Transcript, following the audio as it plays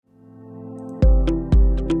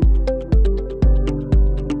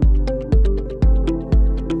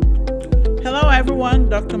everyone,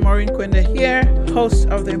 Dr. Maurine Kwende here, host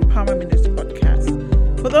of the Empowerment Minutes podcast.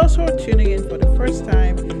 For those who are tuning in for the first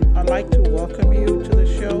time, I'd like to welcome you to the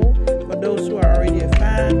show. For those who are already a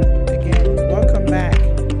fan, again, welcome back.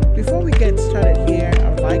 Before we get started here, I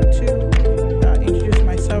would like to introduce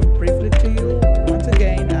myself briefly to you. Once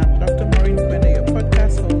again, I'm Dr. Maurine Kwende, your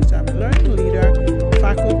podcast host. I'm a learning leader,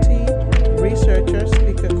 faculty, researcher,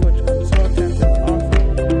 speaker, coach, consultant, and author.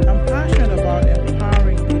 I'm passionate about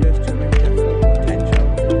empowering leaders to reach their full potential.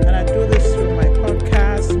 And I do this through my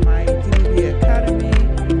podcast, my DBB Academy,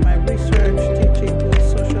 my research, teaching books,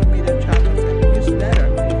 social media channels, and newsletter.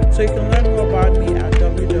 So you can learn more about me at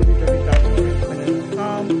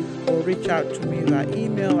www.maurinekwende.com or reach out to me via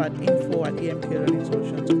email at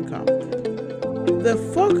info@emplearningssolutions.com. The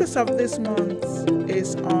focus of this month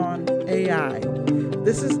is on AI.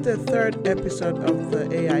 This is the third episode of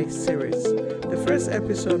the AI series. The first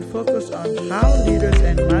episode focused on how leaders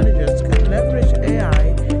and managers can leverage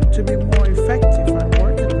AI to be more effective at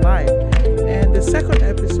work and life. And the second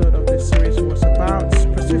episode of this series was about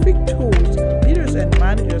specific tools leaders and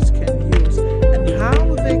managers can use and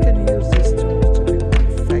how they can use these tools to be more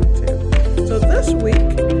effective. So this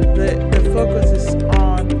week, the focus is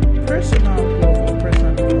on personal growth or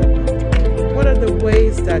personal development. What are the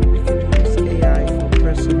ways that we can use AI for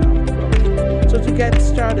personal growth? So to get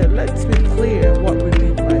started, let's be clear what we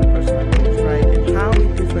mean by personal growth, right? And how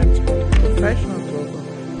it differs from professional growth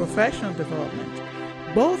or professional development.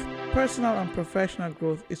 Both personal and professional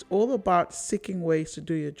growth is all about seeking ways to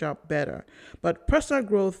do your job better. But personal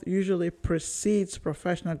growth usually precedes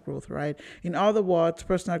professional growth, right? In other words,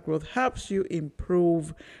 personal growth helps you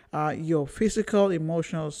improve your physical,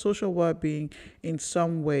 emotional, social well-being in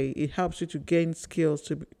some way. It helps you to gain skills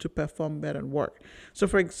to perform better work. So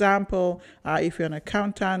for example, if you're an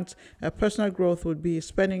accountant, personal growth would be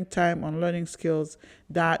spending time on learning skills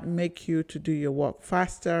that make you to do your work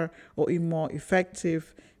faster or more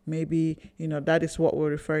effective. Maybe, that is what we're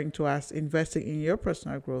referring to as investing in your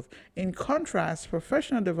personal growth. In contrast,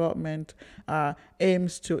 professional development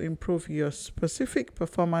aims to improve your specific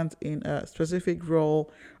performance in a specific role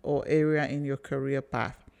or area in your career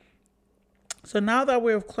path. So now that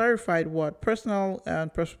we have clarified what personal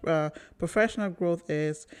and professional growth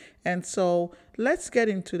is, and so let's get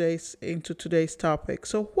into today's topic.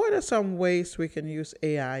 So what are some ways we can use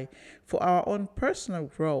AI for our own personal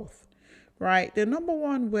growth? Right. The number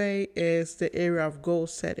one way is the area of goal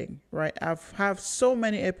setting, right? Have so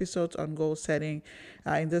many episodes on goal setting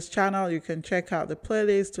in this channel. You can check out the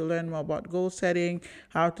playlist to learn more about goal setting,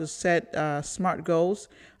 how to set smart goals.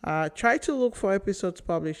 Try to look for episodes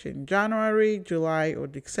published in January, July, or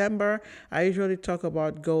December. I usually talk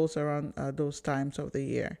about goals around those times of the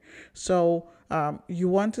year. So you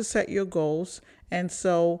want to set your goals. And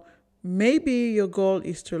so maybe your goal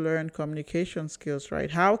is to learn communication skills, right?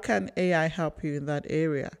 How can AI help you in that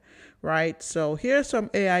area, right? So here are some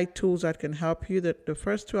AI tools that can help you. The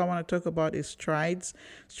first two I want to talk about is Strides.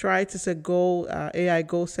 Strides is a AI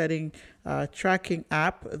goal setting tracking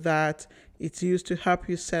app that it's used to help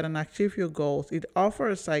you set and achieve your goals. It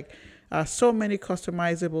offers so many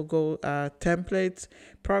customizable goal templates,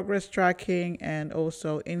 progress tracking, and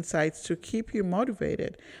also insights to keep you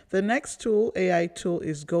motivated. The next AI tool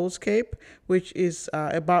is Goalscape, which is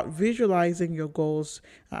about visualizing your goals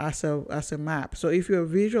as a map. So if you're a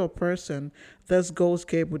visual person, this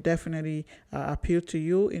Goalscape would definitely appeal to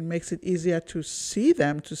you. It makes it easier to see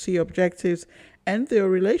them, to see objectives and their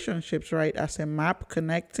relationships, right, as a map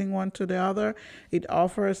connecting one to the other. It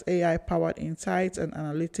offers AI-powered insights and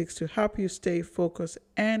analytics to help you stay focused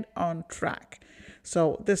and on track.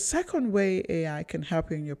 So the second way AI can help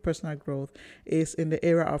you in your personal growth is in the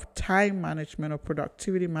area of time management or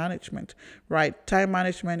productivity management, right? Time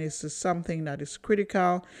management is something that is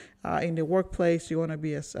critical in the workplace. You want to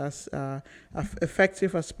be as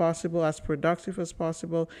effective as possible, as productive as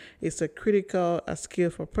possible. It's a critical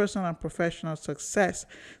skill for personal and professional success.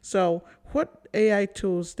 So what AI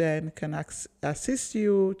tools then can assist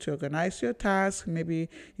you to organize your tasks? Maybe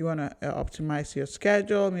you want to optimize your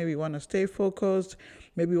schedule. Maybe you want to stay focused.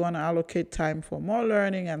 Maybe you want to allocate time for more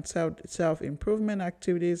learning and self-improvement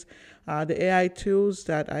activities. The AI tools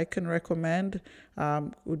that I can recommend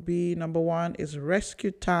would be, number one is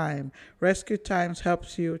Rescue Time. Rescue Times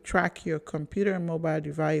helps you track your computer and mobile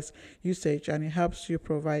device usage, and it helps you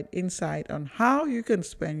provide insight on how you can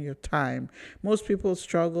spend your time. Most people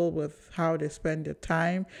struggle with how they spend their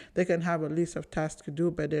time. They can have a list of tasks to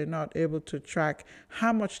do, but they're not able to track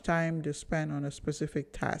how much time they spend on a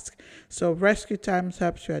specific task. So Rescue Times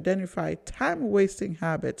helps you identify time-wasting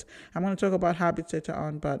habits. I'm going to talk about habits later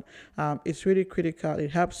on, but it's really critical.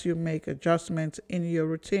 It helps you make adjustments in your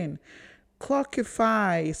routine.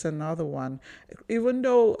 Clockify is another one. Even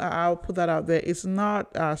though I'll put that out there, it's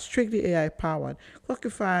not strictly AI powered.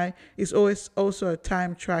 Clockify is always also a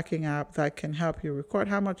time tracking app that can help you record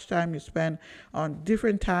how much time you spend on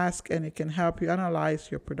different tasks, and it can help you analyze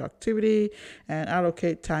your productivity and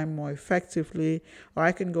allocate time more effectively. Or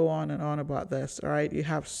I can go on and on about this. All right, you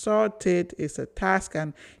have Sorted. It's a task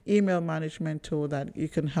and email management tool that you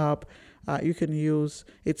can use.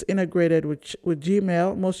 It's integrated with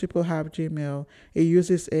Gmail. Most people have Gmail. It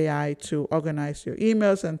uses AI to organize your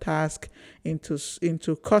emails and tasks into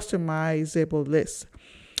customizable lists.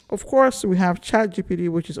 Of course, we have ChatGPT,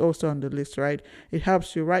 which is also on the list, right? It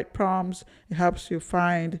helps you write prompts, it helps you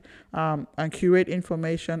find and curate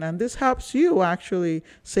information, and this helps you actually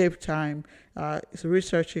save time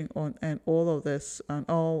researching on and all of this and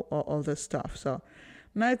all this stuff. So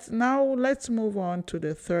let's move on to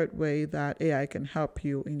the third way that AI can help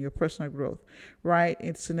you in your personal growth, right?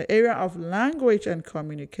 It's in the area of language and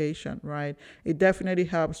communication, right? It definitely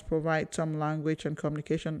helps provide some language and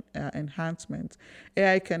communication enhancements.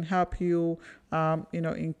 AI can help you,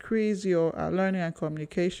 increase your learning and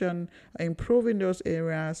communication, improve in those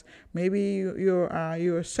areas. Maybe you're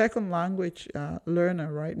a second language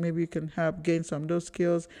learner, right? Maybe you can help gain some of those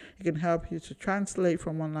skills. It can help you to translate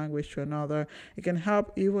from one language to another. It can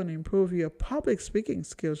help even improve your public speaking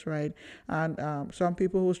skills, right? And some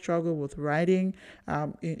people who struggle with writing,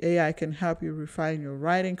 AI can help you refine your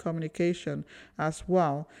writing communication as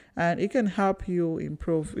well. And it can help you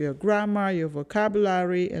improve your grammar, your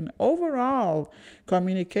vocabulary, and overall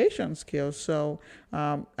communication skills. So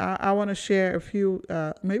I want to share a few,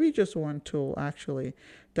 maybe just one tool actually,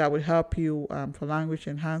 that would help you for language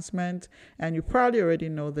enhancement. And you probably already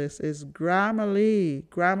know this is Grammarly.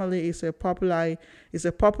 Grammarly is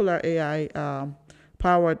a popular AI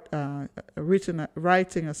powered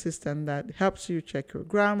writing assistant that helps you check your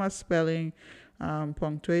grammar, spelling,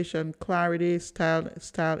 punctuation, clarity,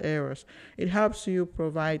 style errors. It helps you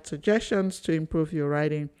provide suggestions to improve your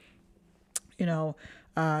writing,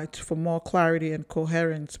 for more clarity and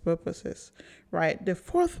coherence purposes, right? The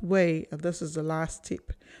fourth way, and this is the last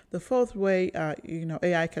tip, the fourth way,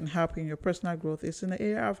 AI can help in your personal growth is in the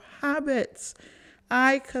area of habits.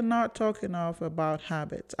 I cannot talk enough about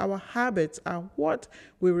habits. Our habits are what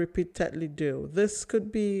we repeatedly do. This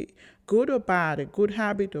could be good or bad, a good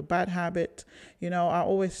habit or bad habit. I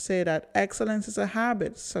always say that excellence is a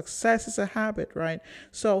habit, success is a habit, right?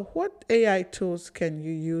 So what AI tools can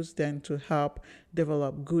you use then to help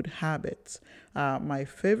develop good habits? My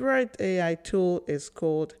favorite AI tool is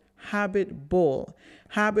called Habit Bowl.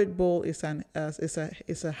 Habit Bowl is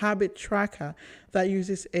a habit tracker that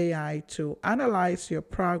uses AI to analyze your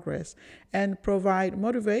progress and provide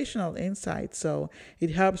motivational insights. So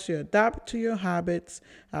it helps you adapt to your habits.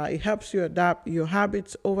 It helps you adapt your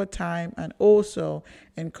habits over time and also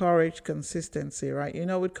encourage consistency, right?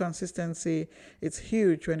 With consistency, it's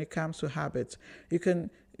huge when it comes to habits. You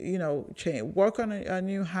can work on a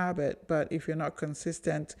new habit, but if you're not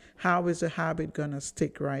consistent, how is the habit going to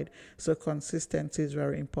stick, right? So consistency is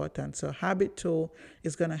very important. So habit tool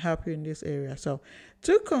is going to help you in this area. So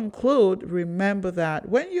to conclude, remember that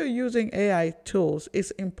when you're using AI tools, it's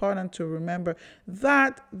important to remember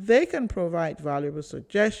that they can provide valuable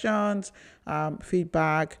suggestions,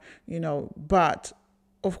 feedback, but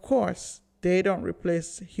of course, they don't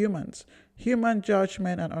replace humans. Human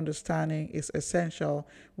judgment and understanding is essential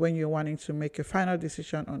when you're wanting to make a final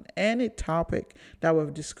decision on any topic that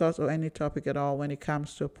we've discussed or any topic at all when it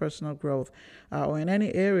comes to personal growth or in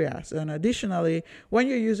any areas. And additionally, when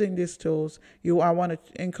you're using these tools, I want to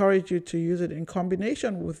encourage you to use it in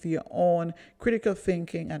combination with your own critical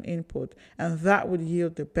thinking and input, and that would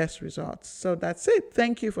yield the best results. So that's it.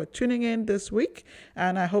 Thank you for tuning in this week,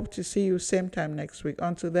 and I hope to see you same time next week.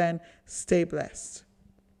 Until then, stay blessed.